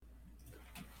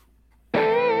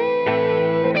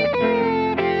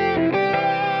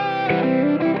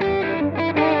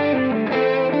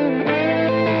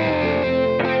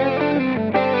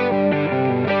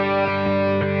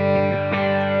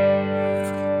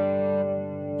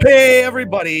Hey,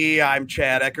 everybody, I'm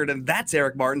Chad Eckert, and that's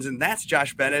Eric Martins, and that's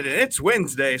Josh Bennett, and it's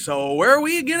Wednesday, so where are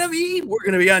we going to be? We're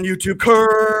going to be on YouTube,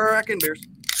 cracking beers,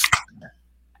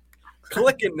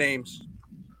 clicking names.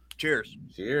 Cheers.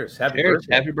 Cheers.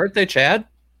 Happy birthday, Chad.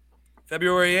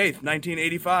 February 8th,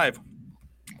 1985.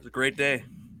 It was a great day.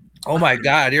 Oh, my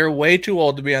God, you're way too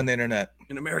old to be on the internet.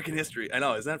 In American history. I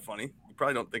know, isn't that funny? You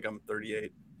probably don't think I'm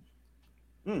 38.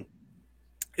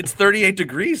 It's 38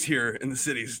 degrees here in the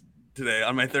cities today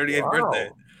on my 38th birthday.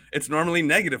 It's normally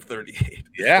negative 38.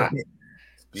 Yeah.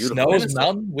 Beautiful. Snow's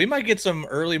melting. We might get some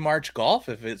early March golf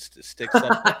if it sticks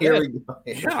up. Here we go.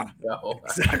 Yeah,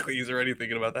 exactly. He's already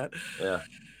thinking about that. Yeah.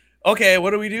 Okay,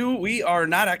 what do? We are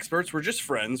not experts. We're just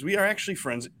friends. We are actually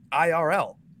friends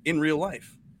IRL, in real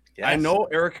life. Yes. I know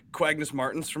Eric Quagnus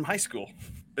Martins from high school.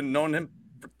 Been knowing him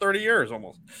for 30 years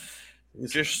almost.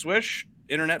 Jish Swish,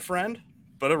 internet friend,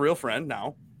 but a real friend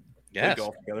now. Yes. We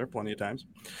golf together plenty of times.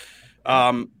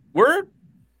 We're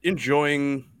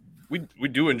enjoying, we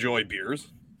do enjoy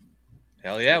beers.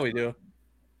 Hell yeah, we do.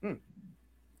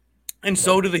 And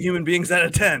so do the human beings that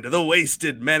attend the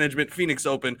Wasted Management Phoenix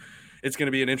Open. It's going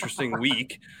to be an interesting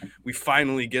week. We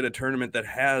finally get a tournament that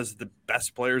has the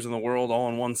best players in the world all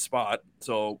in one spot.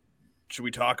 So should we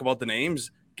talk about the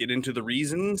names, get into the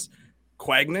reasons?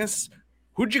 Quagnus,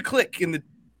 who'd you click in the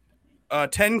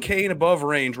 10K and above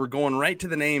range? We're going right to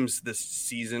the names this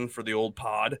season for the old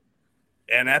pod.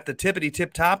 And at the tippity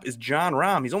tip top is Jon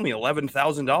Rahm. He's only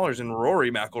 $11,000, and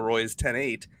Rory McIlroy is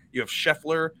 10.8. You have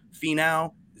Scheffler,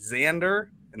 Finau, Xander,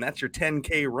 and that's your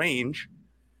 10K range.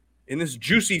 In this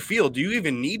juicy field, do you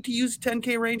even need to use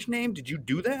 10K range name? Did you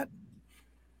do that?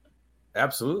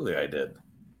 Absolutely, I did. Okay.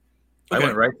 I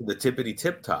went right to the tippity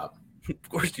tip top. Of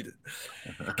course you did.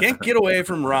 Can't get away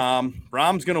from Rahm.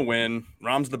 Rahm's going to win.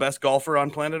 Rahm's the best golfer on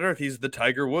planet Earth. He's the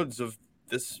Tiger Woods of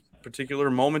this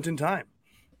particular moment in time.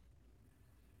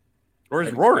 Or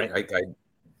is Rory?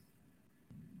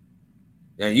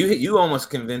 Yeah, you almost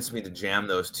convinced me to jam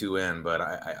those two in, but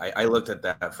I looked at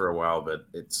that for a while, but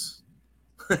it's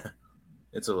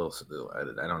it's a little,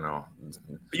 I don't know.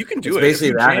 You can do it.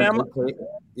 Basically that. Jam,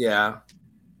 yeah.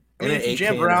 I mean, if you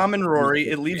jam Rahm and Rory,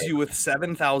 it leaves you with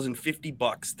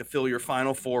 $7,050 to fill your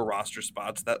final four roster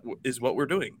spots. That is what we're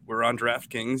doing. We're on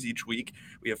DraftKings each week.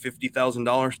 We have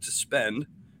 $50,000 to spend.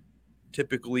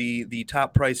 Typically, the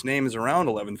top price name is around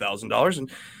 $11,000.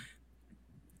 And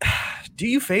do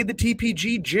you fade the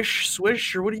TPG, Jish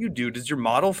Swish, or what do you do? Does your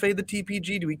model fade the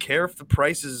TPG? Do we care if the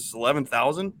price is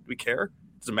 $11,000? Do we care?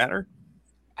 Does it matter?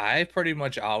 I pretty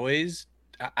much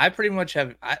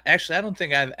have. I don't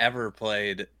think I've ever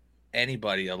played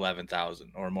anybody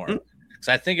 11,000 or more, because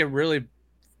I think it really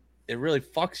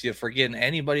fucks you for getting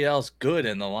anybody else good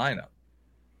in the lineup.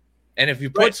 And if you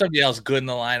put somebody else good in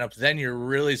the lineup, then you're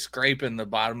really scraping the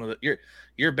bottom of the.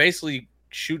 You're basically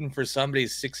shooting for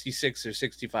somebody's 66 or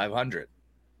 6,500.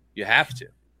 You have to.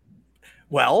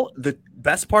 Well, the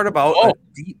best part about a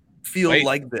deep field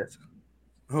like this.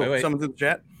 Wait. Someone's in the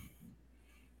chat.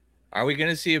 Are we going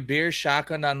to see a beer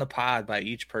shotgun on the pod by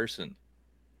each person?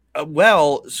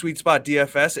 Well, Sweet Spot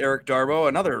DFS, Eric Darbo,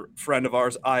 another friend of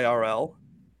ours, IRL.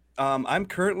 I'm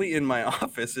currently in my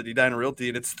office at Edina Realty,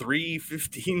 and it's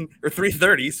 3:15 or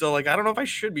 3:30. So, I don't know if I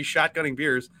should be shotgunning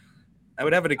beers. I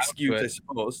would have an excuse, I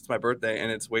suppose. It's my birthday,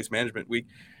 and it's Waste Management Week.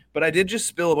 But I did just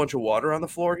spill a bunch of water on the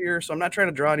floor here, so I'm not trying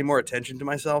to draw any more attention to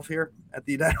myself here at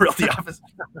the Edina Realty office.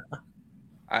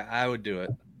 I would do it.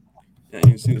 Yeah, you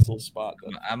can see this little spot.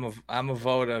 I'm a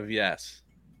vote of yes.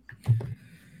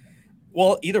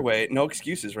 Well, either way, no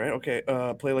excuses, right? Okay,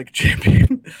 play like a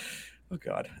champion. Oh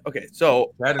God. Okay,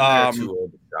 so that is too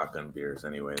old shotgun beers,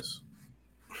 anyways.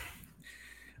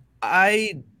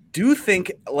 I do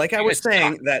think, like I was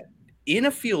saying, that in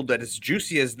a field that is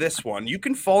juicy as this one, you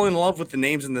can fall in love with the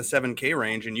names in the 7K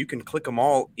range, and you can click them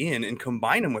all in and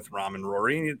combine them with Rahm and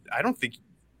Rory. I don't think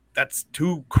that's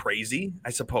too crazy, I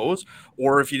suppose.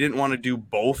 Or if you didn't want to do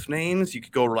both names, you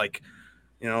could go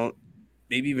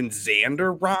maybe even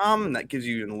Xander Rahm, and that gives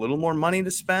you a little more money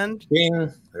to spend.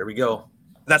 Bing. There we go.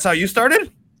 That's how you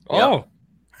started? Oh. Yep.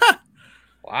 Huh.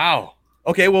 Wow.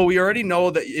 Okay, well, we already know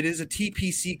that it is a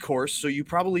TPC course, so you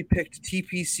probably picked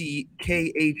TPC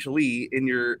KH Lee in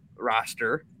your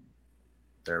roster.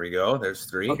 There we go. There's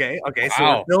three. Okay.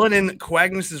 So we're filling in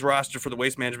Quagnus's roster for the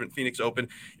Waste Management Phoenix Open.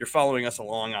 You're following us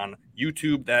along on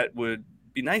YouTube. That would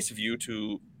be nice of you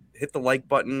to hit the like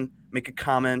button, make a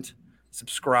comment,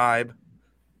 subscribe.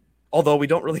 Although we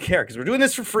don't really care because we're doing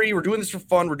this for free. We're doing this for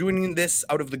fun. We're doing this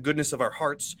out of the goodness of our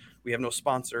hearts. We have no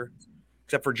sponsor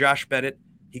except for Josh Bennett.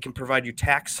 He can provide you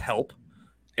tax help.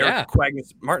 Eric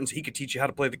Quagnus Martins, he could teach you how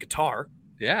to play the guitar.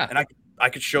 Yeah. And I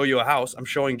could show you a house. I'm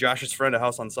showing Josh's friend a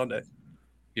house on Sunday.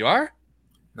 You are?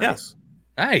 Nice.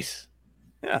 Nice.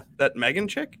 Yeah, that Megan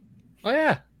chick. Oh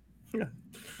yeah. Yeah.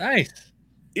 Nice.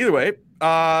 Either way,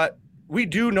 we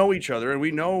do know each other, and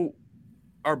we know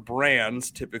our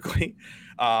brands typically.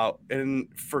 And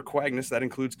for Quagnus, that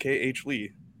includes KH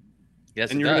Lee.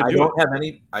 Yes, And it you're does. gonna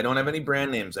I don't have any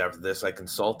brand names after this. I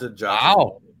consulted Josh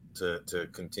Wow. to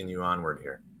continue onward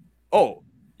here. Oh,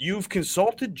 you've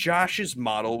consulted Josh's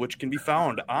model, which can be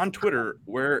found on Twitter.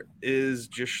 Where is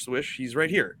Jish Swish? He's right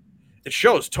here. It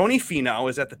shows Tony Finau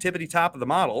is at the tippity top of the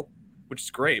model, which is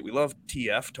great. We love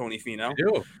TF, Tony Finau. We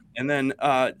do. And then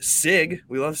Sig,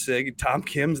 we love Sig. Tom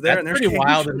Kim's there. That's and there's pretty KH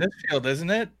wild Lee. in this field, isn't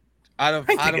it? Out of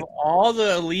I think all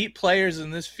the elite players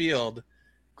in this field,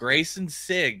 Grayson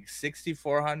Sig,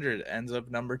 6,400, ends up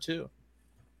number 2.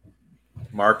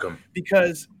 Markham.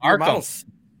 Because Arkham.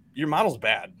 your model's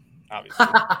bad, obviously.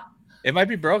 It might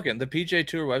be broken. The PJ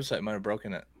Tour website might have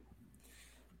broken it.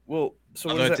 Well, so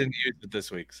what Although is it that? didn't use it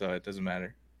this week, so it doesn't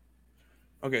matter.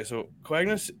 Okay, so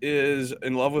Quagnus is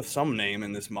in love with some name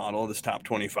in this model, this top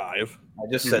 25.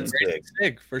 I just said Sig.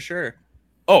 Sig, for sure.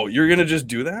 Oh, you're gonna just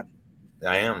do that?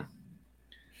 I am.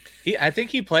 I think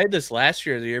he played this last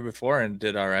year or the year before and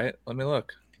did all right. Let me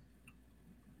look.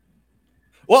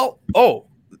 Well,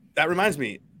 that reminds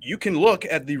me. You can look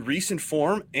at the recent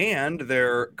form and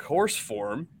their course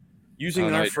form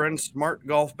using our friend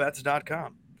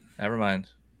smartgolfbets.com. Never mind.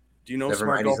 Do you know Never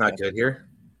Smart mind, Golf he's not Bets? good here.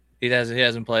 He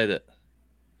hasn't played it.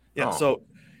 Yeah, Oh, so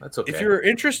that's okay. if you're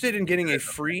interested in getting a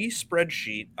free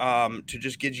spreadsheet to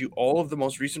just give you all of the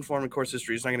most recent form and course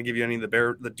history, it's not going to give you any of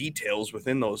the details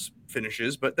within those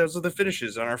finishes, but those are the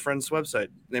finishes on our friend's website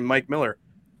named Mike Miller,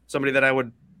 somebody that I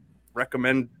would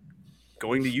recommend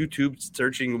going to YouTube,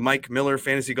 searching Mike Miller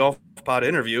Fantasy Golf Pod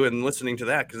interview and listening to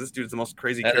that, because this dude's the most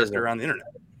crazy That is character on the internet.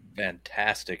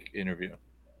 Fantastic interview.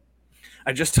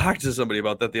 I just talked to somebody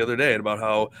about that the other day, and about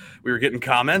how we were getting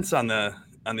comments on the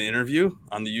interview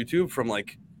on the YouTube from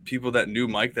like people that knew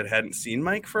Mike that hadn't seen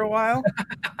Mike for a while,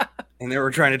 and they were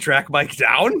trying to track Mike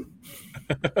down.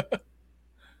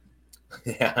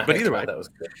 Yeah, But either way, that was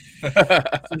good.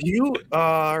 so you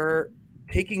are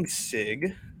taking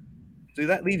Sig, so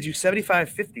that leaves you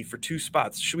 75.50 for 2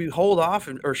 spots. Should we hold off,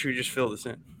 or should we just fill this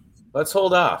in? Let's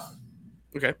hold off.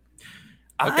 Okay.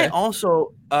 I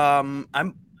also,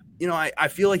 I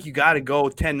feel like you got to go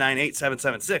 10, 9, 8, 7,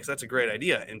 7, 6. That's a great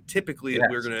idea. And typically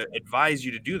we're going to advise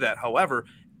you to do that. However,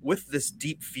 with this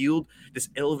deep field, this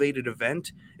elevated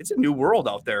event, it's a new world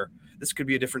out there. This could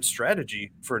be a different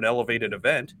strategy for an elevated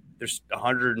event. There's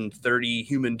 130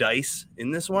 human dice in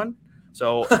this one.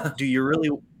 So do you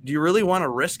really want to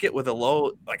risk it with a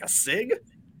low, like a Sig?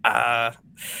 I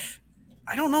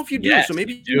don't know if you do. Yes, so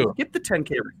maybe you do. skip the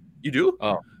 10K. You do?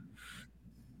 Oh.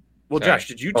 Well, Sorry. Josh,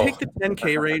 did you take the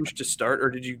 10K range to start, or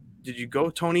did you go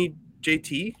Tony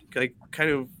JT? Like, kind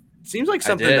of seems like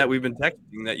something that we've been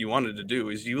texting that you wanted to do.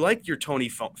 Is you like your Tony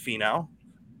Finau?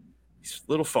 He's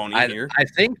a little phony here. I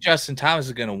think Justin Thomas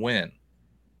is going to win.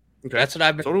 Okay. That's what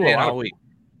I've been So do saying a lot all of week.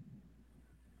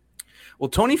 Well,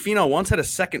 Tony Finau once had a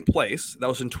second place. That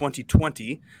was in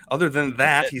 2020. Other than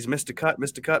that, he's missed a cut in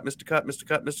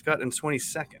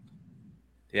 22nd.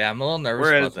 Yeah, I'm a little nervous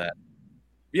about that.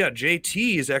 Yeah,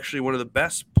 JT is actually one of the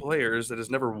best players that has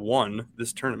never won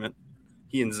this tournament.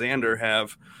 He and Xander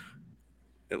have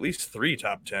at least 3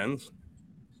 top 10s.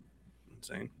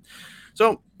 Insane.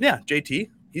 So, yeah, JT,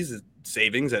 he's a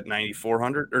savings at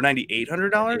 $9,400 or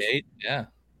 $9,800. Yeah.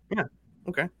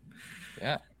 Okay.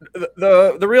 Yeah.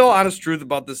 The real honest truth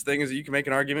about this thing is that you can make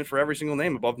an argument for every single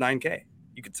name above 9K.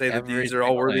 You could say that these are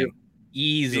all worthy of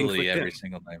easily every in.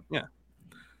 single name. Yeah.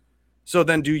 So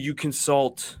then do you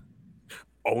consult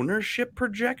ownership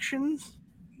projections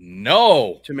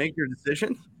No. to make your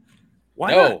decision?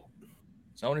 Why No. not?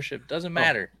 It's ownership. Doesn't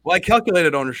matter. Well, I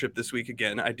calculated ownership this week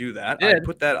again. I do that. You I did.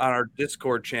 put that on our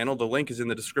Discord channel. The link is in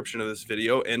the description of this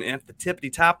video. And at the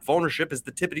tippity top of ownership is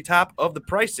the tippity top of the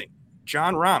pricing.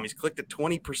 John Rahm, he's clicked at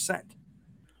 20%.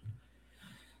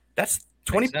 That's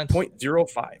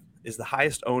 20.05 is the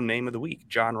highest owned name of the week,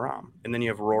 John Rahm. And then you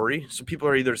have Rory. So people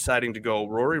are either deciding to go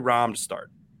Rory, Rahm to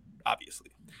start,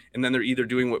 obviously. And then they're either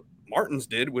doing what Martins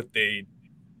did with a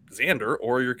Xander,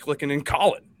 or you're clicking in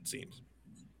Colin, it seems.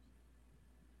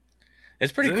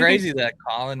 It's pretty crazy that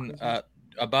Colin,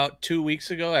 about 2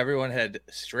 weeks ago, everyone had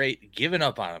straight given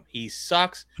up on him. He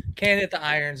sucks, can't hit the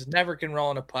irons, never can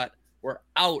roll in a putt. We're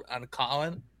out on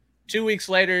Colin. 2 weeks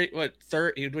later,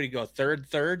 third? What did he go? Third,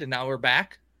 and now we're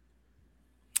back.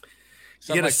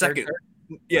 He had a second.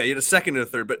 Yeah, he had a second and a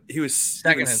third, but he was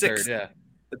Second and sixth third, yeah.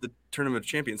 at the Tournament of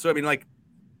Champions. So, I mean, like,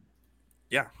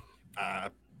 yeah.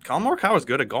 Collin Morikawa is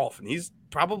good at golf, and he's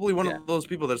probably one of those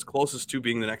people that's closest to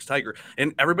being the next Tiger.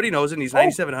 And everybody knows it, and he's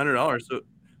 $9,700. So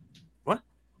what?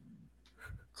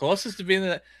 Closest to being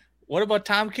the. What about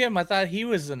Tom Kim? I thought he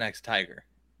was the next Tiger.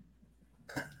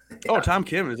 Oh, Tom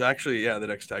Kim is actually the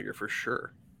next Tiger for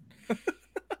sure.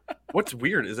 What's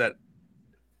weird is that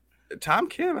Tom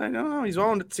Kim, I don't know, he's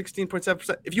owned at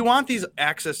 16.7%. If you want these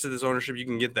access to this ownership, you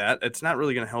can get that. It's not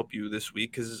really going to help you this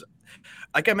week because,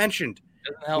 like I mentioned,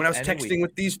 when I was texting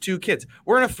with these two kids,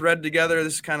 we're in a thread together.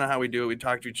 This is kind of how we do it. We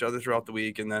talk to each other throughout the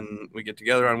week, and then we get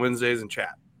together on Wednesdays and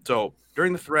chat. So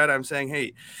during the thread, I'm saying,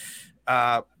 hey,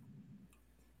 what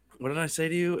did I say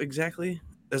to you exactly?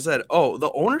 I said,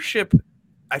 the ownership,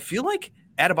 I feel like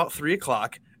at about 3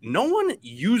 o'clock, no one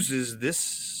uses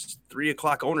this 3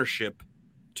 o'clock ownership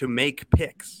to make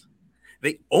picks.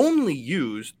 They only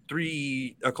use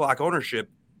 3 o'clock ownership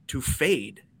to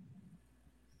fade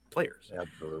players.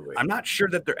 Absolutely. I'm not sure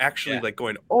that they're actually like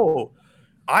going,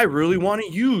 I really want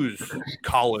to use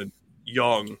Colin,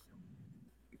 Young,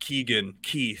 Keegan,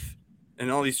 Keith,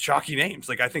 and all these chalky names.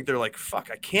 Like, I think they're like, fuck,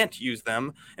 I can't use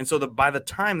them. And so by the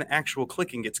time the actual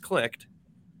clicking gets clicked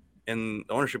and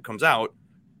the ownership comes out,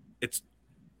 it's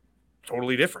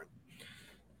totally different.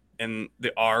 And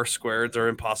the R squareds are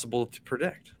impossible to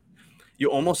predict.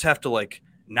 You almost have to like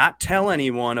not tell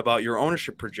anyone about your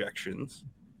ownership projections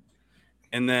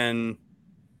and then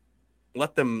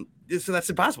let them. So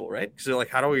that's impossible, right? So like,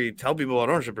 how do we tell people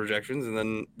about ownership projections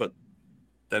and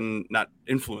then not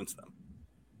influence them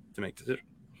to make decisions?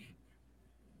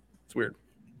 It's weird.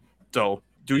 So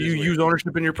do you use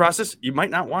ownership in your process? You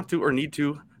might not want to or need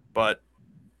to,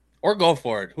 or go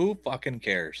for it. Who fucking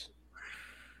cares?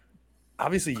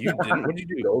 Obviously, you didn't. What did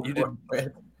you do? You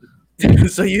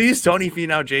did. So you used Tony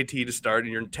Finau, JT to start,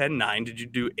 and you're 10-9. Did you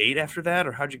do 8 after that,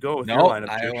 or how'd you go with your lineup?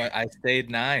 I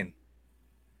stayed 9.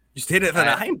 You stayed at the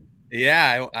 9?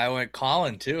 Yeah, I went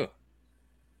Colin too.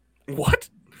 What?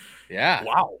 Yeah.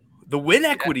 Wow. The win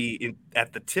equity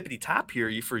at the tippity top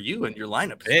here for you and your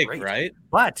lineup is big, great, right?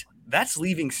 But that's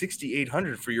leaving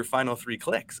 6,800 for your final 3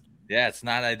 clicks. Yeah, it's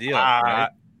not ideal. Right?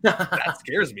 That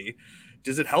scares me.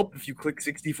 Does it help if you click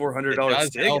 $6,400? It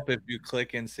does help if you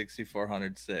click in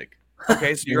 6,400 SIG.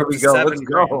 Okay, so you're up to $7,000.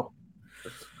 Go.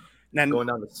 Now, going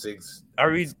down to 6.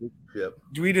 Are we? Yep.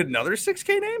 Do we need another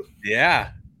 6K name?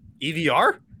 Yeah.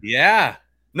 EVR? Yeah.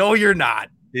 No, you're not.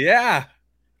 Yeah.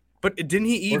 But didn't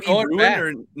he EV ruin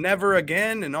or never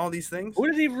again and all these things? Who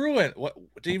did he ruin? What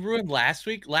did he ruin last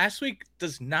week? Last week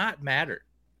does not matter.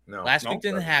 No. Last week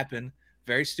didn't happen.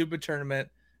 Very stupid tournament.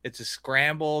 It's a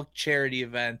scramble charity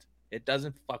event. It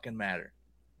doesn't fucking matter.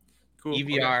 Cool.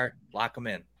 EVR, okay. Lock them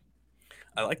in.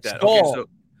 I like that. Skull.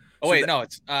 Okay, no,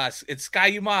 it's Sky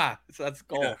Yuma. So that's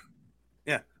goal.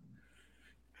 Yeah.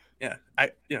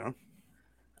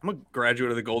 I'm a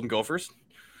graduate of the Golden Gophers.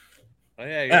 Oh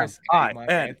yeah, you're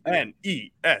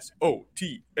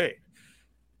MINNESOTA.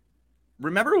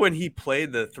 Remember when he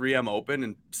played the 3M Open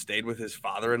and stayed with his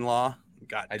father-in-law?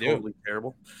 Totally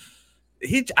terrible.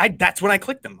 That's when I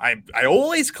clicked him. I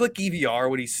always click EVR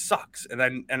when he sucks, and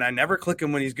I never click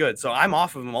him when he's good. So I'm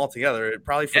off of him altogether,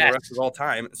 probably for the rest of all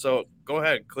time. So go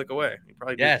ahead, click away.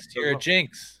 You're a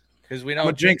jinx because we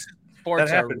know jinx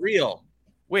sports are real.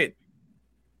 Wait,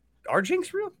 are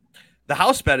jinx real? The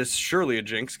house bet is surely a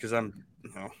jinx because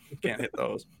can't hit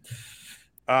those.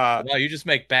 No, you just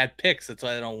make bad picks. That's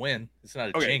why they don't win. It's not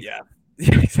a jinx.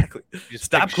 Yeah, exactly.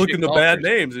 Stop clicking the bad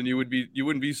names, and you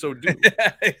wouldn't be so doomed.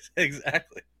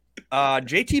 Exactly.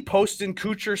 JT Poston,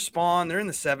 Kuchar, Spawn, they're in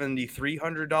the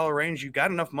 $7,300 range. You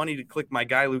got enough money to click my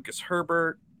guy Lucas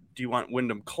Herbert. Do you want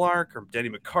Wyndham Clark or Denny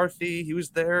McCarthy? He was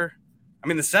there. I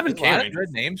mean, the 7K range. A lot of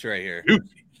good names right here. Dude.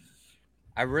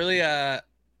 I really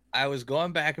I was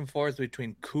going back and forth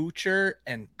between Kuchar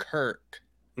and Kirk.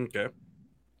 Okay.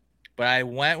 But I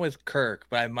went with Kirk,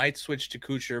 but I might switch to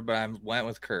Kuchar, but I went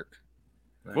with Kirk.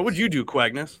 Nice. What would you do,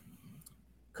 Quagnus?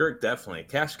 Kirk, definitely.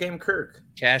 Cash game Kirk.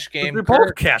 Cash game Kirk.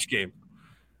 Both cash game.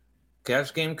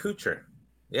 Cash game Kuchar.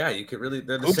 Yeah, you could really.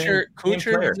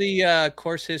 Kuchar is the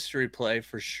course history play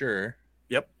for sure.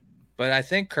 Yep. But I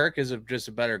think Kirk is just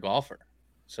a better golfer.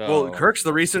 So well, Kirk's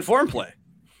the recent form play.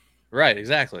 Right,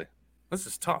 exactly. This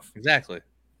is tough. Exactly.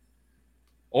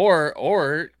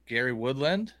 Or Gary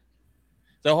Woodland.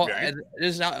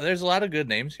 There's a lot of good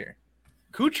names here.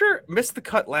 Kuchar missed the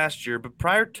cut last year, but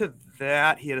prior to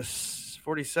that, he had a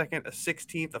 42nd, a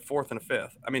 16th, a 4th, and a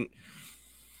 5th. I mean,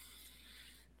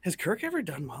 has Kirk ever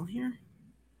done well here?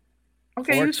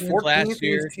 Okay, he was 14th last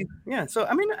year. Yeah, so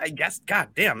I mean, I guess,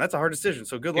 goddamn, that's a hard decision.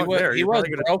 So good luck there. He was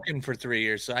broken for 3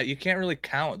 years, so you can't really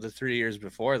count the 3 years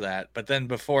before that. But then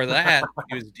before that,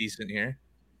 he was decent here.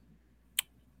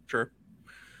 Sure.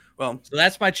 Well, So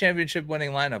that's my championship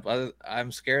winning lineup.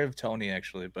 I'm scared of Tony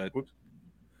actually, but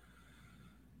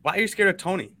why are you scared of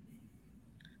Tony?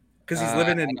 Because he's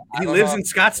living in I don't lives know in if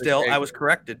Scottsdale. it's I was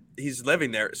corrected. He's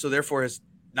living there, so therefore his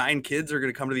 9 kids are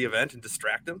going to come to the event and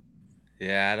distract him.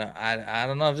 yeah, I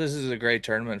don't know if this is a great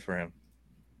tournament for him.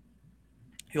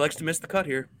 He likes to miss the cut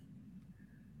here.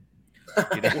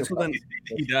 He does. So then,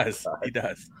 He does.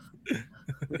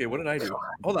 okay, what did I do?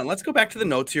 Hold on, let's go back to the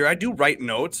notes here. I do write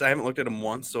notes. I haven't looked at them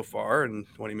once so far, and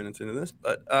 20 minutes into this,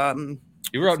 but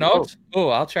You wrote notes? Oh,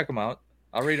 I'll check them out.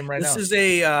 I'll read them right now. this is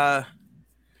a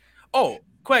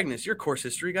Quagnus, you're a course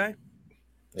history guy.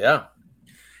 Yeah.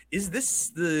 Is this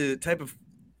the type of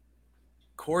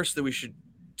course that we should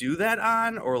do that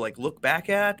on or like look back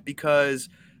at? Because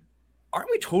aren't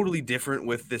we totally different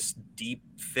with this deep,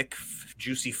 thick,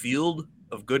 juicy field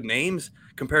of good names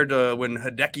compared to when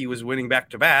Hideki was winning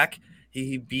back to back?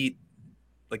 He beat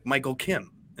like Michael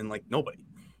Kim and like nobody.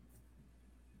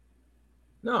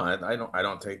 No, I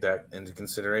don't take that into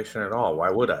consideration at all. Why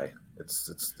would I? It's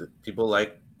the, people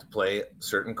like to play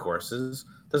certain courses.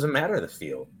 Doesn't matter the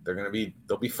field.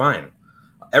 They'll be fine.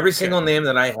 Every single name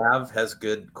that I have has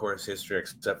good course history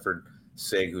except for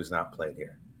Sig, who's not played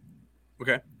here.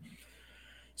 Okay.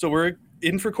 So we're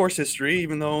in for course history,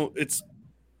 even though it's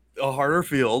a harder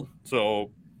field.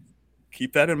 So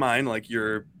keep that in mind. Like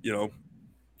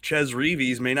Ches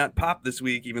Reeves may not pop this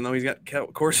week, even though he's got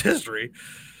course history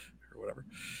or whatever.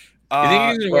 You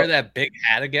think he's gonna wear that big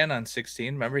hat again on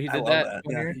 16? Remember he did that?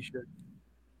 Yeah, he should.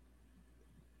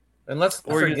 And let's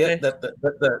forget that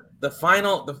the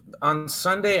final on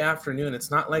Sunday afternoon,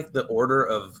 it's not like the order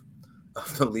of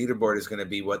the leaderboard is going to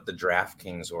be what the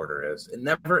DraftKings order is. It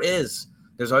never is.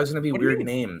 There's always going to be weird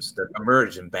names that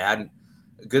emerge and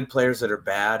good players that are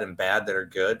bad and bad that are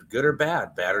good or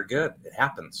bad or good. It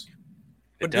happens.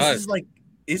 But this is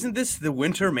isn't this the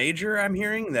winter major? I'm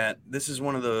hearing that this is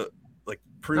one of the like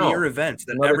premier events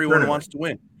that everyone wants to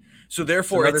win. So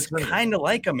therefore it's kind of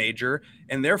like a major,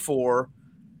 and therefore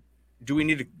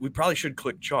we probably should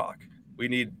click chalk. We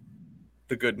need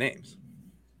the good names.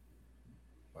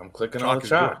 I'm clicking on the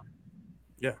chalk.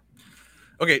 Yeah.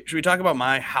 Okay, should we talk about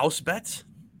my house bets?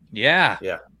 Yeah.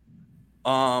 Yeah.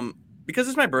 Because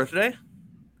it's my birthday.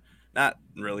 Not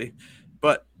really.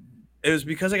 But it was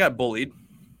because I got bullied.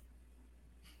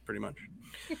 Pretty much.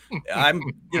 I'm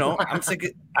sick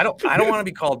of, I don't want to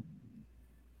be called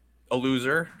a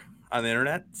loser on the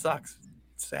internet. It sucks.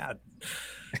 It's sad.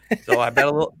 So I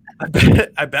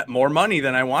bet more money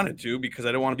than I wanted to because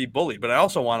I don't want to be bullied, but I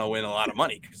also want to win a lot of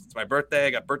money because it's my birthday. I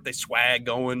got birthday swag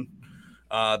going.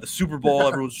 The Super Bowl,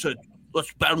 everyone said,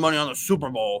 let's bet money on the Super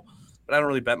Bowl. But I don't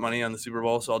really bet money on the Super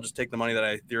Bowl, so I'll just take the money that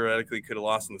I theoretically could have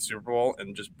lost in the Super Bowl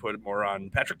and just put it more on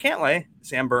Patrick Cantlay,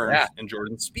 Sam Burns, and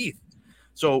Jordan Spieth.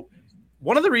 So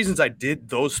one of the reasons I did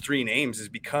those 3 names is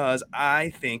because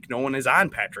I think no one is on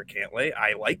Patrick Cantlay.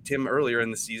 I liked him earlier in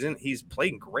the season. He's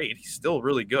playing great. He's still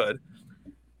really good.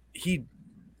 He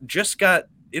just got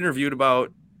interviewed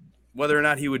about whether or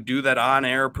not he would do that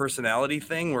on-air personality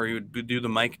thing where he would do the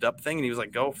mic'd up thing. And he was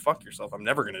like, go fuck yourself. I'm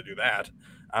never going to do that.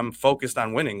 I'm focused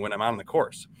on winning when I'm on the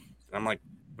course. And I'm like,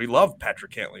 we love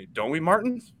Patrick Cantlay. Don't we,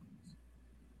 Martin?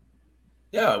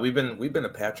 Yeah, we've been a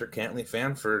Patrick Cantlay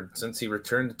fan since he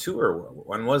returned to tour.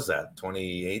 When was that?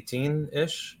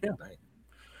 2018-ish?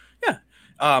 Yeah.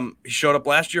 He showed up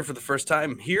last year for the first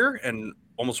time here and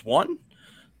almost won.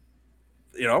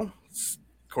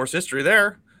 Course history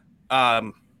there.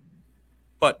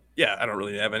 But yeah, I don't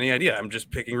really have any idea. I'm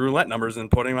just picking roulette numbers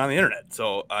and putting them on the internet.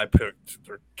 So I picked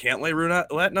Cantlay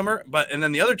roulette number, and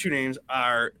then the other 2 names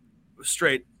are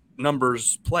straight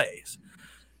numbers plays.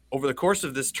 Over the course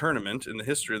of this tournament, in the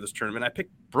history of this tournament, I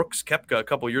picked Brooks Koepka a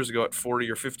couple years ago at 40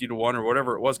 or 50 to 1 or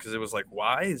whatever it was, because it was like,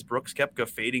 why is Brooks Koepka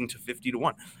fading to 50 to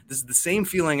 1? This is the same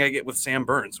feeling I get with Sam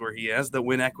Burns, where he has the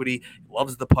win equity,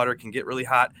 loves the putter, can get really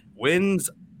hot, wins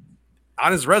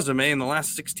on his resume in the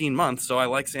last 16 months. So I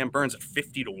like Sam Burns at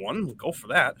 50 to 1. We'll go for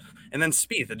that. And then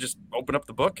Spieth, I just open up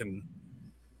the book and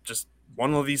just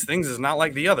one of these things is not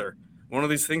like the other. One of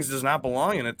these things does not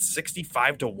belong, and it's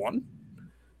 65 to 1.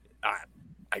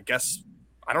 I guess,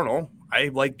 I don't know. I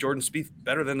like Jordan Spieth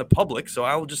better than the public, so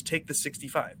I will just take the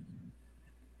 65.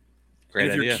 Great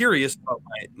and if idea. You're curious about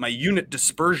my unit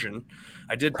dispersion,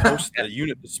 I did post the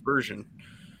unit dispersion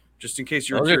just in case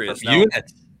you're curious. Now,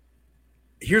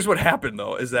 here's what happened,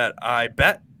 though, is that I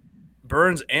bet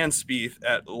Burns and Spieth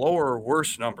at lower,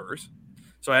 worse numbers,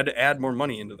 so I had to add more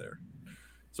money into there.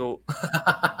 So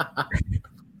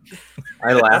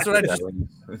I laugh. That's what I just.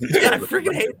 I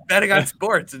freaking hate betting on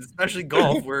sports, and especially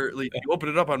golf, where like, you open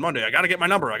it up on Monday. I got to get my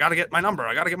number. I got to get my number.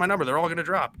 They're all going to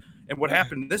drop. And what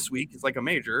happened this week is like a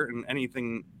major, and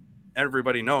anything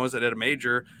everybody knows that at a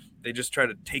major, they just try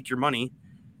to take your money,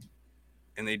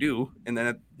 and they do. And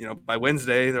then, by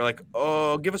Wednesday, they're like,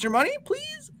 "Oh, give us your money,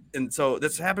 please." And so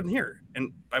this happened here.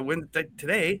 And by Wednesday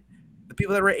today, the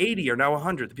people that were 80 are now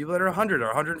 100. The people that are 100 are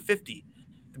 150.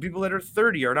 The people that are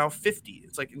 30 are now 50.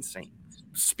 It's like insane.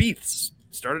 Spieth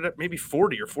started at maybe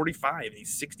 40 or 45.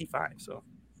 He's 65. So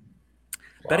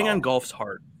betting on golf's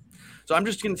hard. So I'm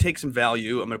just going to take some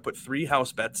value. I'm going to put 3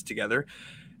 house bets together.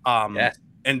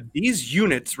 And these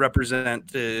units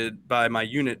represented by my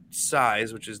unit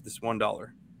size, which is this $1.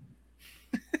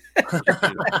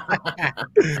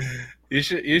 You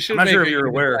should. I'm not make sure if you're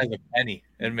aware. A penny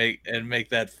and make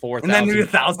that 4,000. And then do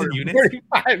 1,000 units.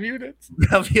 45 units.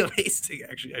 That'd be amazing.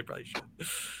 Actually, I probably should.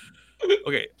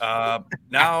 Okay.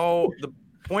 Now the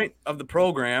point of the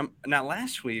program. Now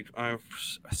last week, I'm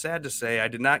sad to say, I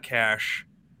did not cash.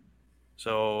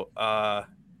 So I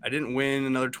didn't win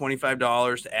another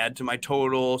 $25 to add to my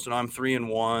total. So now I'm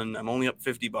 3-1. I'm only up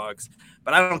 $50,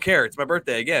 but I don't care. It's my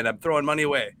birthday again. I'm throwing money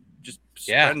away, just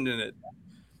spending it.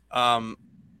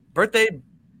 Birthday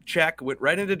check went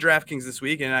right into DraftKings this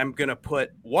week, and I'm gonna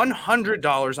put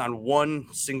 $100 on one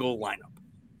single lineup.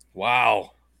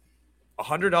 Wow,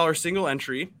 $100 single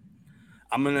entry.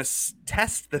 I'm gonna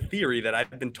test the theory that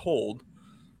I've been told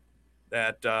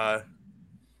that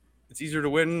it's easier to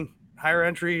win higher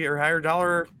entry or higher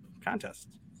dollar contests.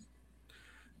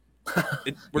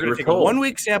 We're going to take a 1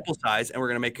 week sample size, and we're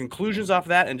going to make conclusions off of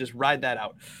that and just ride that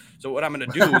out. So what I'm going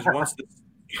to do is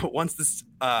once this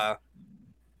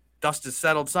dust is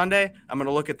settled Sunday, I'm going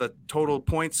to look at the total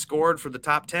points scored for the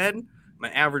top 10. I'm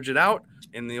going to average it out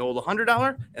in the old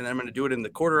 $100, and then I'm going to do it in the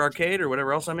quarter arcade or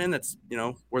whatever else I'm in. That's,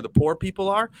 where the poor people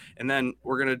are. And then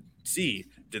we're going to see,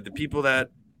 did the people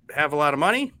that have a lot of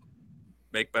money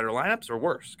make better lineups or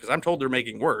worse? Because I'm told they're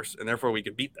making worse, and therefore we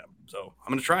could beat them. So I'm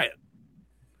going to try it.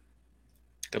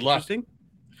 Good luck. Do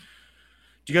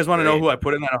you guys want to know who I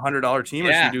put in that $100 team,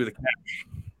 or should we do the cash?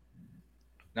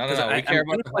 No. We care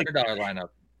about the $100 lineup.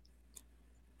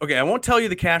 Okay, I won't tell you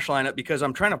the cash lineup because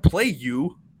I'm trying to play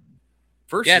you.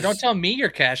 Yeah, don't tell me your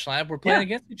cash lineup. We're playing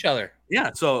against each other.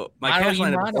 Yeah, so my cash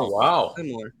lineup is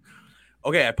similar.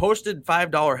 Okay, I posted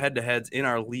 $5 head-to-heads in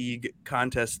our league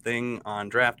contest thing on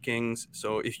DraftKings.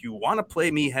 So if you want to play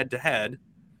me head-to-head,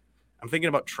 I'm thinking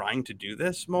about trying to do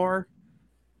this more.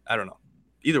 I don't know.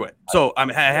 Either way. So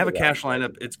I have a cash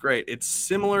lineup. It's great. It's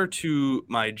similar to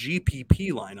my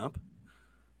GPP lineup.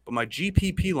 But my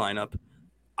GPP lineup,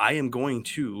 I am going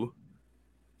to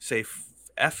say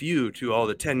F you to all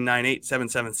the 10, 9, 8, 7,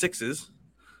 7, 6s.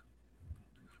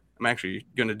 I'm actually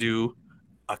going to do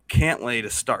a can't lay to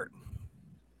start.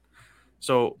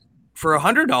 So for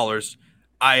 $100,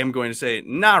 I am going to say,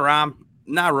 nah, Rom,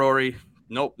 nah, Rory.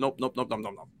 Nope.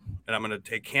 And I'm going to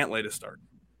take can't lay to start.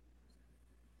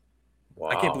 Wow.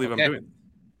 I can't believe I'm doing this.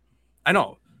 I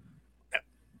know.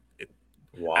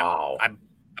 Wow. I'm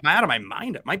out of my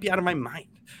mind. I might be out of my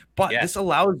mind. But this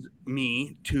allows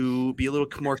me to be a little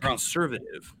more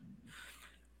conservative.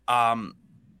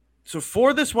 So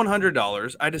for this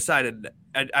 $100, I decided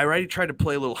I already tried to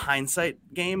play a little hindsight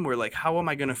game where, like, how am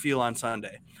I going to feel on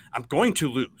Sunday? I'm going to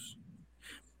lose.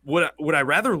 Would I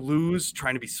rather lose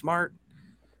trying to be smart,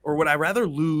 or would I rather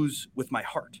lose with my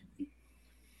heart?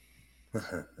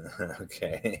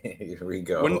 Okay, here we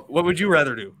go. What would you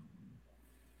rather do?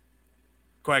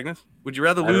 Quagnus, would you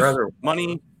rather lose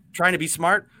money trying to be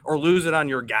smart, or lose it on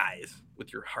your guys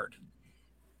with your heart?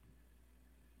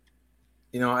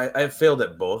 I've failed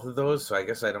at both of those, so I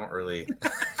guess I don't really,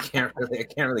 I can't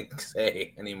really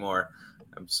say anymore.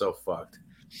 I'm so fucked.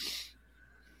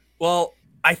 Well,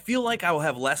 I feel like I will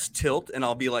have less tilt, and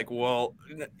I'll be like, well,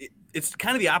 it's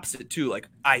kind of the opposite too. Like,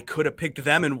 I could have picked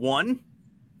them and won.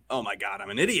 Oh my God, I'm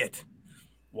an idiot.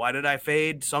 Why did I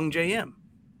fade Sung J M?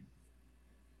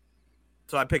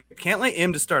 So I picked can't lay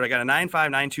M to start. I got a 9-5,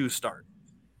 9-2 start.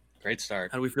 Great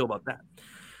start. How do we feel about that?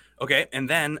 Okay, and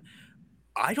then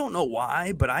I don't know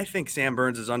why, but I think Sam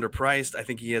Burns is underpriced. I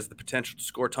think he has the potential to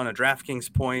score a ton of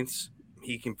DraftKings points.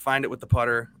 He can find it with the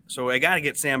putter. So I got to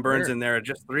get Sam Burns in there at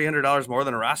just $300 more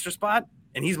than a roster spot.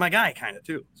 And he's my guy kind of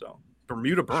too. So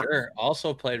Bermuda Burns. Sure.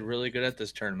 Also played really good at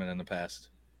this tournament in the past.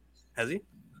 Has he?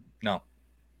 No.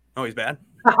 Oh, he's bad?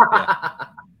 Yeah.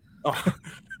 Oh.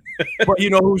 But you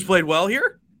know who's played well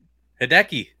here?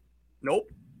 Hideki.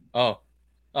 Nope. Oh,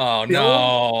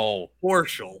 no.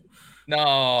 Horschel.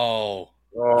 No.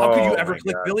 How could you ever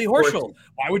click Billy Horschel?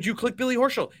 Why would you click Billy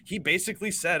Horschel? He basically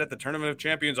said at the Tournament of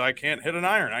Champions, I can't hit an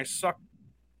iron. I suck.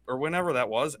 Or whenever that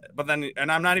was. But then,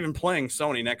 and I'm not even playing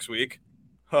Sony next week.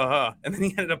 And then he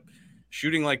ended up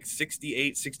shooting like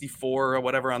 68, 64 or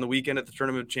whatever on the weekend at the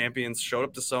Tournament of Champions, showed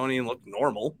up to Sony and looked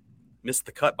normal. missed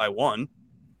the cut by one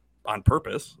on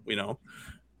purpose,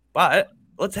 but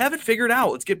let's have it figured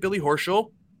out. Let's get Billy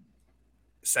Horschel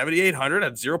 7,800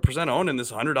 at 0% owned in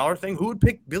this $100 thing. Who would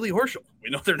pick Billy Horschel? We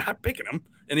know they're not picking him,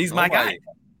 and he's my guy.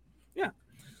 Yeah.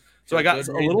 So I got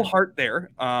a little heart there.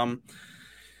 And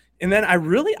then I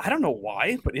don't know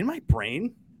why, but in my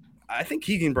brain, I think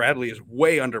Keegan Bradley is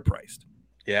way underpriced.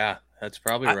 Yeah, that's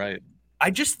probably right.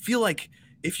 I just feel like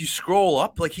if you scroll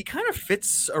up, like he kind of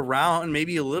fits around,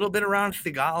 maybe a little bit around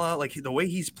Thigala, like the way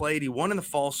he's played. He won in the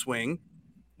fall swing.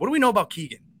 What do we know about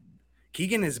Keegan?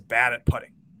 Keegan is bad at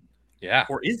putting. Yeah.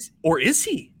 Or is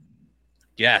he?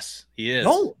 Yes, he is.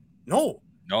 No.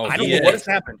 I don't know what has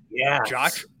happened. Yeah.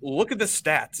 Josh, look at the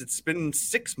stats. It's been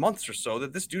 6 months or so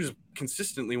that this dude is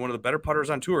consistently one of the better putters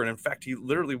on tour. And in fact, he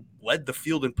literally led the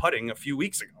field in putting a few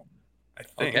weeks ago, I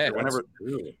think. Okay,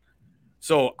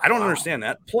 so I don't understand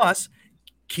that. Plus,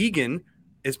 Keegan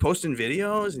is posting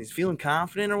videos and he's feeling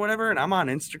confident or whatever. And I'm on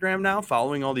Instagram now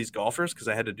following all these golfers because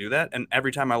I had to do that. And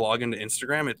every time I log into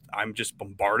Instagram, I'm just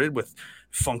bombarded with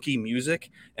funky music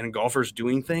and golfers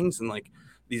doing things and like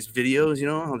these videos,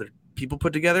 how they're people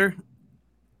put together.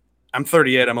 I'm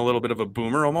 38. I'm a little bit of a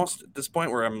boomer almost at this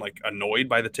point where I'm like annoyed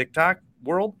by the TikTok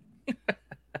world.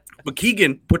 But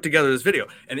Keegan put together this video,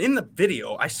 and in the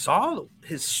video, I saw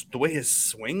the way his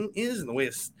swing is and the way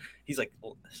he's like,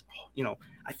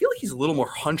 I feel like he's a little more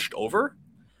hunched over.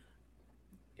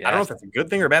 Yeah. I don't know if that's a good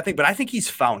thing or a bad thing, but I think he's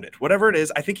found it. Whatever it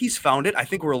is, I think he's found it. I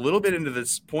think we're a little bit into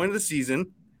this point of the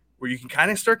season where you can kind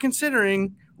of start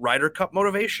considering Ryder Cup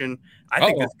motivation. I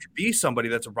think this could be somebody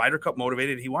that's Ryder Cup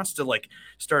motivated. He wants to like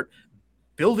start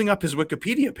building up his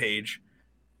Wikipedia page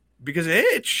because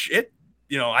I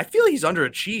feel he's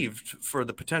underachieved for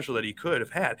the potential that he could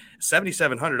have had.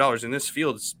 $7,700 in this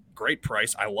field is great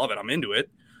price. I love it. I'm into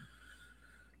it.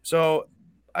 So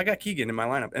I got Keegan in my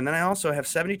lineup, and then I also have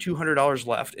 $7,200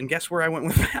 left. And guess where I went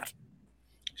with that?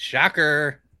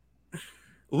 Shocker.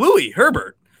 Louis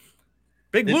Herbert.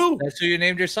 Big Lou. That's who you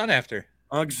named your son after.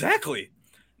 Exactly.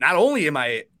 Not only am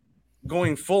I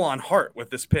going full on heart with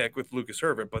this pick with Lucas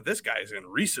Herbert, but this guy is in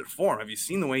recent form. Have you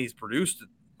seen the way he's produced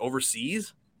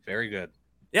overseas? Very good.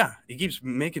 Yeah, he keeps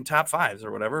making top fives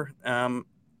or whatever.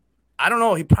 I don't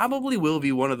know. He probably will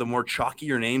be one of the more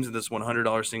chalkier names in this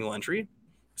 $100 single entry.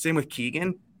 Same with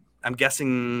Keegan. I'm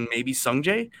guessing maybe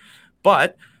Sungjae,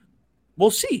 but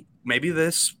we'll see. Maybe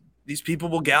these people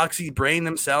will galaxy brain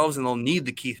themselves and they'll need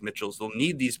the Keith Mitchells. They'll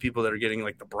need these people that are getting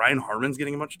like the Brian Harman's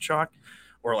getting a bunch of chalk,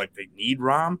 or like they need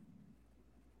Rahm.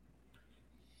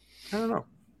 I don't know.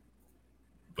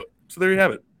 So there you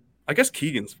have it. I guess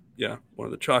Keegan's, one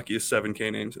of the chalkiest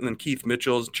 7K names. And then Keith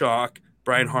Mitchell's chalk,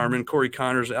 Brian Harman, Corey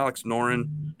Connors, Alex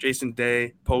Noren, Jason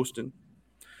Day, Poston.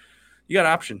 You got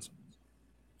options.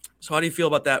 So how do you feel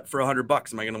about that for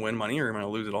 $100? Am I going to win money or am I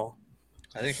going to lose it all?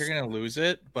 I think you're going to lose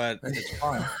it, but it's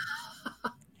fun.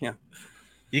 Yeah.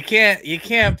 You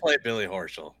can't play Billy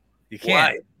Horschel. You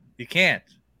can't. Why? You can't.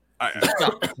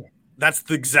 That's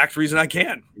the exact reason I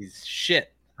can. He's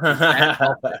shit.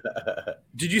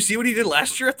 Did you see what he did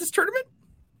last year at this tournament?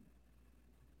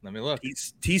 Let me look.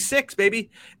 He's T6, baby.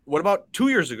 What about 2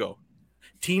 years ago?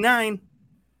 T9.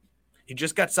 He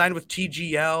just got signed with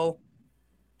TGL.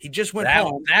 He just went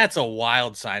home. That's a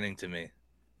wild signing to me.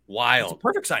 Wild. It's a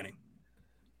perfect signing.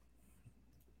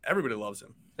 Everybody loves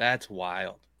him. That's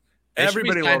wild.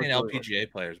 Everybody loves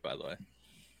LPGA players, by the way.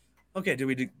 Okay, do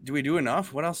we do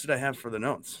enough? What else did I have for the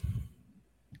notes?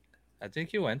 I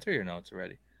think you went through your notes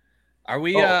already. Are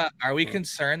we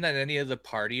concerned that any of the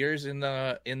partiers in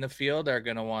the field are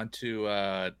going to want to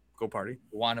go party?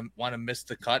 Want to miss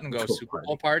the cut and go Super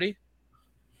Bowl party?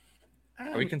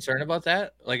 Are we concerned about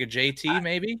that? Like a JT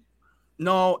maybe?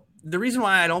 No, the reason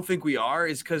why I don't think we are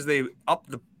is because they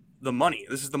upped the money.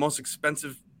 This is the most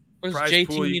expensive prize pool. What does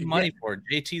JT need money for?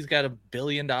 JT's got $1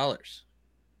 billion.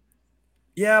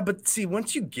 Yeah, but see,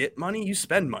 once you get money, you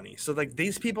spend money. So like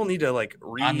these people need to like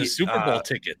on the Super Bowl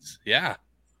tickets. Yeah.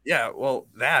 Yeah, well,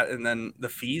 that and then the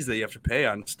fees that you have to pay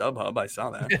on StubHub. I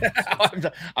saw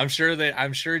that. I'm sure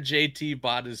JT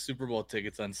bought his Super Bowl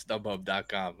tickets on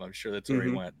StubHub.com. I'm sure that's where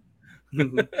he went.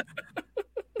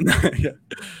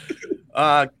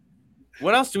 Yeah.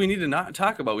 What else do we need to not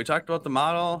talk about? We talked about the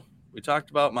model. We talked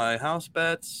about my house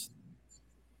bets.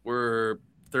 We're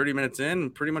 30 minutes in,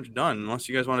 pretty much done. Unless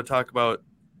you guys want to talk about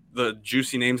the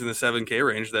juicy names in the 7K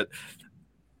range that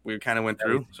we kind of went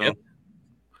through. So,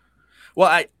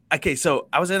 well, so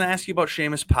I was going to ask you about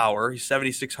Seamus Power. He's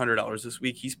 $7,600 this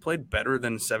week. He's played better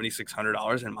than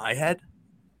 $7,600 in my head.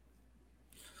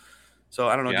 So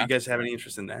I don't know. Do you guys have any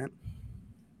interest in that?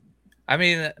 I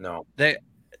mean, no.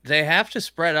 They have to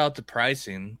spread out the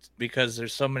pricing because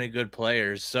there's so many good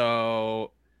players.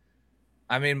 So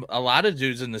I mean, a lot of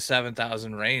dudes in the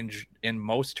 7,000 range in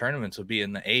most tournaments would be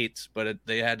in the 8s, but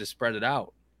they had to spread it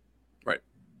out. Right.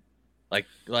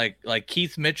 Like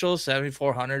Keith Mitchell,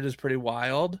 7,400 is pretty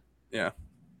wild. Yeah.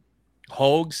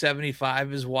 Hogue,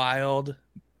 75 is wild.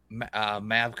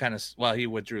 Mav kind of, well, he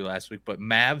withdrew last week, but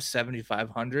Mav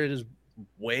 7,500 is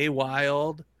way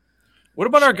wild. What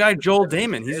about our guy Joel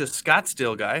Damon? He's a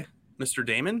Scottsdale guy, Mr.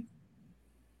 Damon.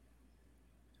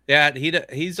 Yeah, he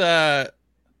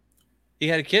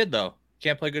had a kid though.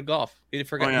 Can't play good golf. He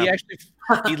forgot. Oh, yeah.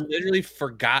 He literally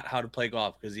forgot how to play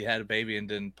golf because he had a baby and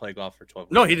didn't play golf for 12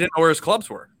 weeks. No, he didn't know where his clubs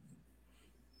were.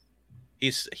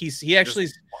 He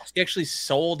actually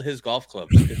sold his golf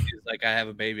clubs because he's like, I have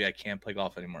a baby, I can't play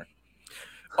golf anymore.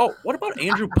 Oh, what about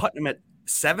Andrew Putnam at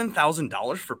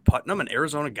 $7,000 for Putnam, an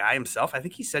Arizona guy himself? I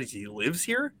think he said he lives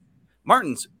here.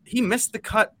 Martins, he missed the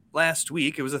cut last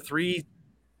week. It was a 3.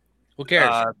 Who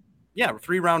cares?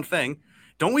 3-round thing.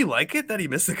 Don't we like it that he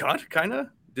missed the cut? Kind of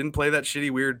didn't play that shitty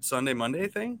weird Sunday Monday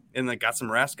thing, and then got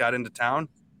some rest, got into town.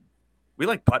 We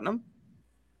like Putnam.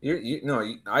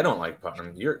 I don't like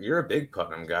Putnam. You're a big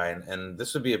Putnam guy, and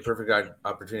this would be a perfect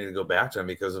opportunity to go back to him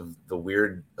because of the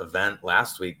weird event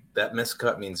last week. That missed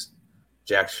cut means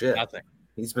jack shit. Nothing.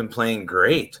 He's been playing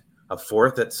great. A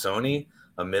 4th at Sony,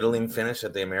 a middling finish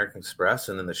at the American Express,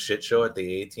 and then the shit show at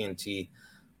the AT&T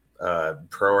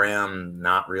Pro-Am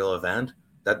not real event.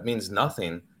 That means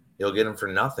nothing. You'll get him for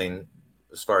nothing.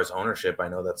 As far as ownership, I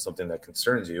know that's something that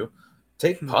concerns you.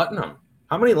 Take Putnam.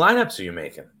 How many lineups are you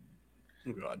making?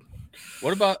 Oh, God.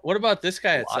 What about this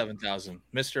guy at 7,000,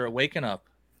 Mr. Waking Up?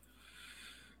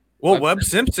 Well, Webb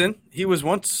Simpson, he was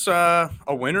once a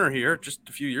winner here just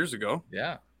a few years ago.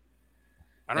 Yeah,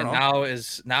 I don't know.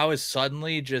 Now is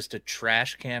suddenly just a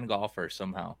trash can golfer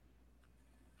somehow.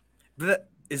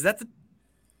 Is that the?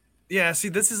 Yeah, see,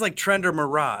 this is like trend or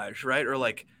mirage, right? Or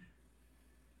like,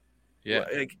 yeah,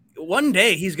 like one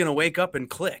day he's gonna wake up and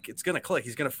click. It's gonna click.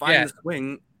 He's gonna find the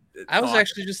swing. I was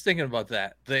actually just thinking about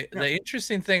that. The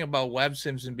interesting thing about Webb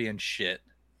Simpson being shit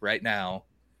right now,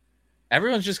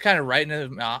 everyone's just kind of writing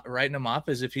him off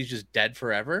as if he's just dead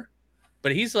forever.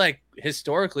 But he's like,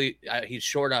 historically, he's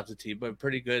short off the tee, but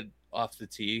pretty good off the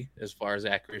tee as far as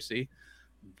accuracy.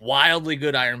 Wildly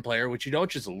good iron player, which you don't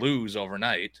just lose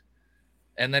overnight.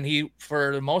 And then he,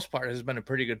 for the most part, has been a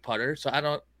pretty good putter. So I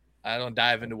don't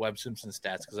dive into Webb Simpson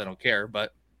stats because I don't care.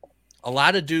 But a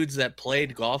lot of dudes that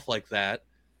played golf like that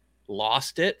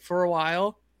lost it for a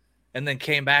while and then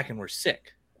came back and were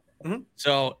sick. Mm-hmm.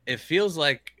 So it feels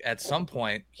like at some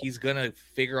point he's going to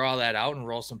figure all that out and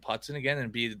roll some putts in again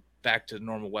and be back to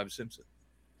normal Webb Simpson.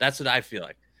 That's what I feel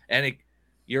like. And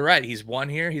you're right. He's won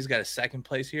here. He's got a second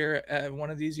place here at one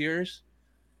of these years.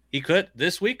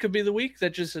 This week could be the week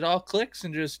that just it all clicks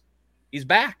and just he's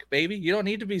back, baby. You don't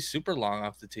need to be super long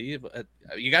off the tee. But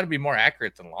you got to be more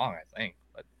accurate than long, I think.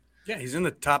 But yeah, he's in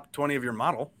the top 20 of your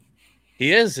model.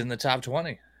 He is in the top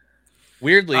 20.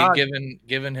 Weirdly,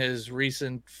 given his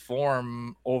recent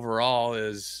form overall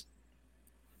is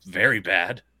very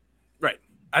bad. Right.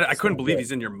 I couldn't believe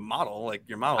he's in your model. Like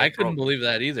your model. I couldn't believe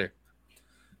that either.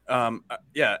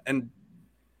 Yeah. And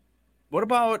what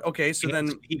about,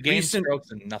 he gained strokes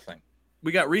and nothing.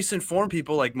 We got recent form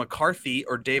people like McCarthy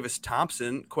or Davis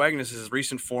Thompson. Quagnus'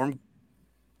 recent form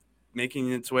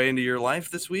making its way into your life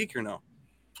this week or no?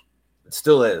 It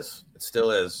still is.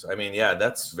 I mean, yeah,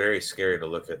 that's very scary to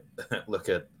look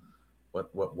at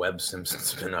what Webb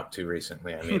Simpson's been up to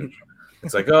recently. I mean,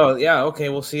 it's like, oh yeah, okay,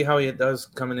 we'll see how he does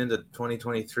coming into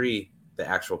 2023, the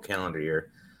actual calendar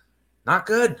year. Not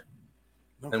good.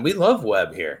 And we love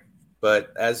Webb here.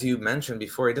 But as you mentioned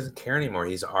before, he doesn't care anymore.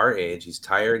 He's our age. He's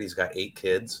tired. He's got 8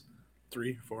 kids.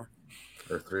 3 or 4.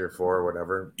 Or 3 or 4 or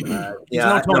whatever.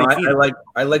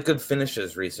 I like good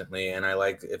finishes recently, and I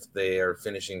like if they are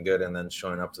finishing good and then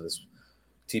showing up to this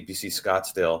TPC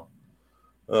Scottsdale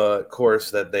course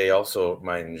that they also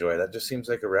might enjoy. That just seems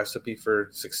like a recipe for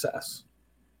success.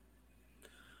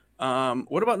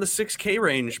 What about the 6K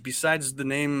range? Besides the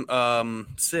name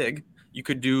SIG, you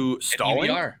could do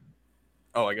stalling. EVR.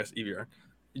 Oh, I guess EVR.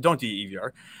 You don't do EVR.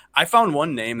 I found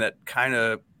one name that kind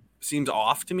of seems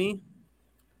off to me.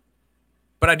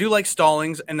 But I do like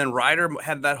Stallings, and then Ryder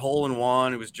had that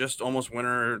hole-in-one. It was just almost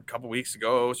winter a couple weeks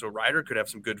ago, so Ryder could have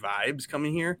some good vibes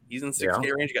coming here. He's in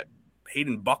 6K range. You got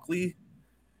Hayden Buckley.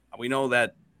 We know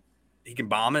that he can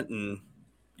bomb it, and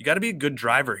you got to be a good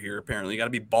driver here, apparently. You got to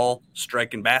be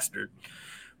ball-striking bastard.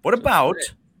 What about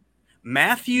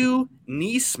Matthew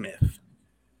Neesmith?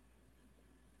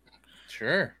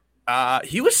 Sure.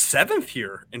 He was 7th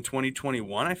here in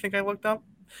 2021, I think I looked up.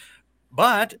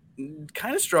 but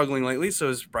kind of struggling lately. So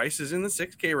his price is in the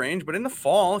 6K range. But in the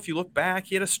fall, if you look back,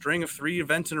 he had a string of 3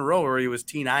 events in a row where he was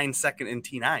T9 second in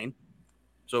T9.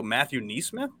 So Matthew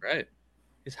NeSmith, right?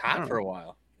 He's hot for a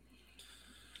while.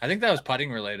 I think that was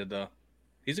putting related, though.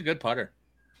 He's a good putter.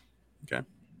 Okay.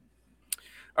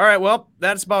 All right, well,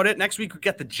 that's about it. Next week we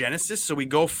get the Genesis, so we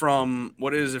go from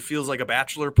it feels like a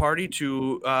bachelor party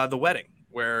to the wedding,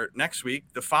 where next week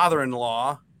the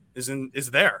father-in-law is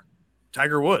there,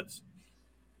 Tiger Woods.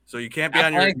 So you can't be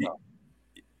on your.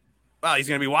 Well, he's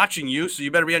going to be watching you, so you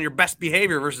better be on your best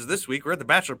behavior. Versus this week, we're at the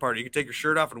bachelor party. You can take your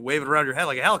shirt off and wave it around your head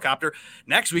like a helicopter.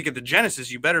 Next week at the Genesis,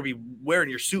 you better be wearing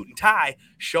your suit and tie,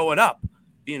 showing up,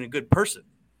 being a good person.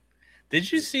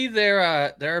 Did you see there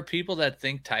are people that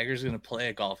think Tiger's going to play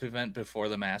a golf event before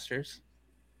the Masters?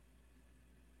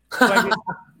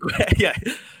 Yeah.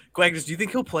 Quagnus, do you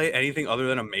think he'll play anything other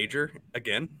than a major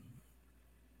again?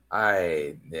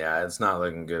 It's not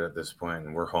looking good at this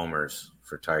point. We're homers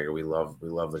for Tiger. We love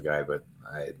the guy, but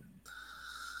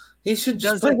he should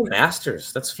just play the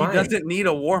Masters. That's fine. He doesn't need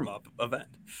a warm-up event.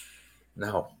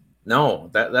 No,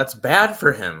 that's bad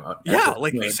for him. Yeah,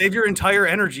 save your entire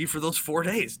energy for those 4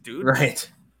 days, dude.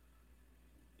 Right.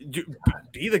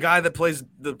 Be the guy that plays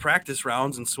the practice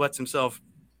rounds and sweats himself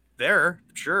there,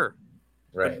 sure.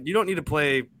 Right. But you don't need to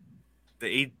play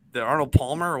the Arnold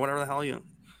Palmer or whatever the hell you.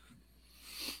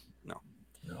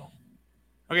 No.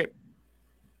 Okay.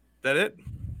 That it?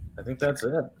 I think that's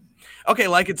it. Okay,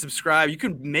 like and subscribe. You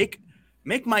can make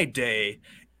my day.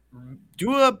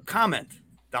 Do a comment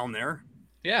down there.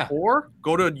 Yeah. Or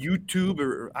go to YouTube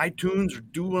or iTunes or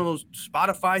do one of those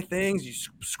Spotify things. You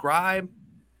subscribe.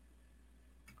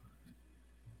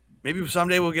 Maybe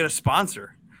someday we'll get a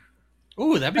sponsor.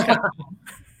 Ooh, that'd be kind of cool.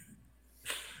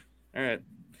 All right.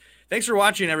 Thanks for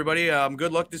watching, everybody.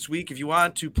 Good luck this week. If you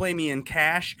want to play me in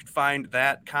cash, you can find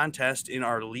that contest in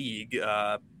our league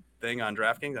thing on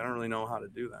DraftKings. I don't really know how to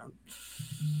do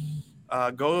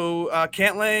that. Go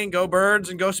Cantling, go Birds,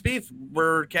 and go Spieth.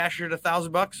 We're cashier at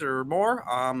 $1,000 or more.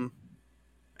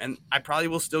 And I probably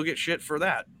will still get shit for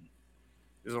that.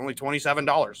 It's only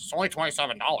 $27. It's only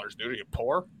 $27, dude. Are you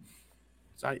poor?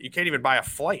 You can't even buy a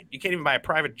flight. You can't even buy a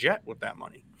private jet with that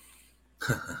money.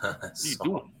 What are you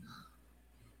doing?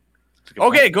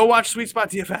 Okay, go watch Sweet Spot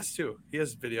DFS too. He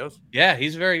has videos. Yeah,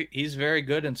 he's very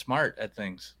good and smart at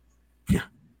things. Yeah.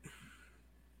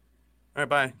 All right,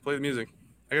 bye. Play the music.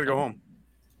 I gotta go home.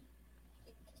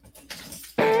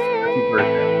 Happy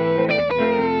birthday.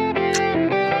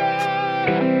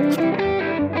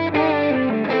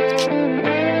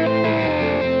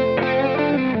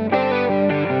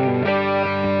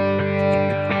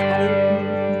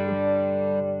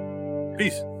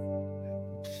 Peace.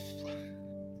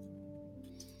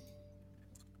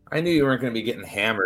 I knew you weren't going to be getting hammered.